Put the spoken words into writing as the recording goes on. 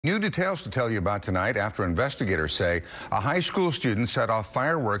New details to tell you about tonight after investigators say a high school student set off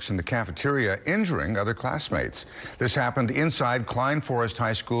fireworks in the cafeteria, injuring other classmates. This happened inside Klein Forest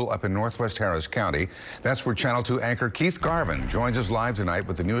High School up in northwest Harris County. That's where Channel 2 anchor Keith Garvin joins us live tonight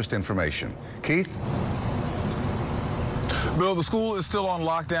with the newest information. Keith? Bill, the school is still on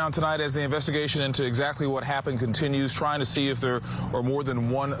lockdown tonight as the investigation into exactly what happened continues, trying to see if there are more than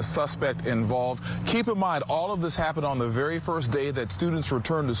one suspect involved. Keep in mind, all of this happened on the very first day that students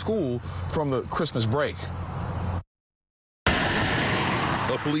returned to school from the Christmas break.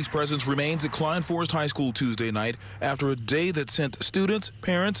 A police presence remains at Klein Forest High School Tuesday night after a day that sent students,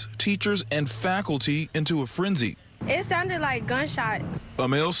 parents, teachers, and faculty into a frenzy. It sounded like gunshots. A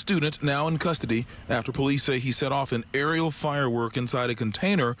male student now in custody after police say he set off an aerial firework inside a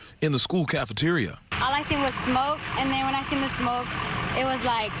container in the school cafeteria. All I seen was smoke, and then when I seen the smoke, it was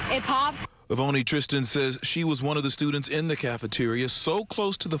like, it popped. Ivoni Tristan says she was one of the students in the cafeteria, so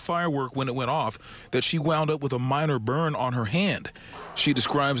close to the firework when it went off that she wound up with a minor burn on her hand. She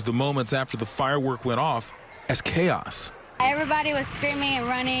describes the moments after the firework went off as chaos. Everybody was screaming and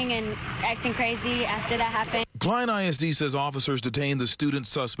running and acting crazy after that happened. Klein ISD says officers detained the student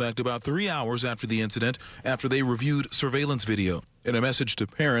suspect about 3 hours after the incident after they reviewed surveillance video. In a message to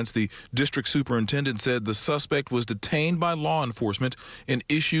parents, the district superintendent said the suspect was detained by law enforcement and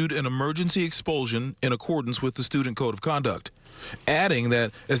issued an emergency expulsion in accordance with the student code of conduct, adding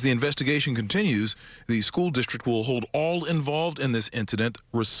that as the investigation continues, the school district will hold all involved in this incident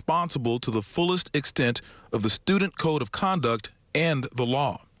responsible to the fullest extent of the student code of conduct and the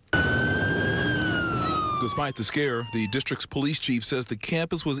law. Despite the scare, the district's police chief says the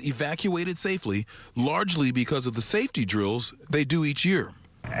campus was evacuated safely, largely because of the safety drills they do each year.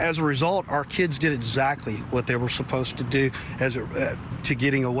 As a result, our kids did exactly what they were supposed to do to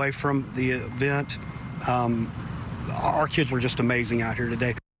getting away from the event. Our kids were just amazing out here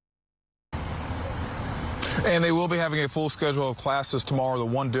today. And they will be having a full schedule of classes tomorrow. The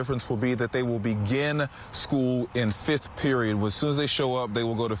one difference will be that they will begin school in fifth period. As soon as they show up, they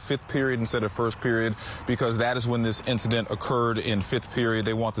will go to fifth period instead of first period, because that is when this incident occurred in fifth period.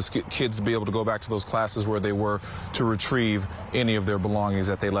 They want the kids to be able to go back to those classes where they were to retrieve any of their belongings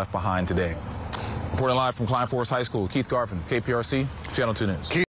that they left behind today. Reporting live from Klein Forest High School, Keith Garvin, KPRC, Channel 2 News.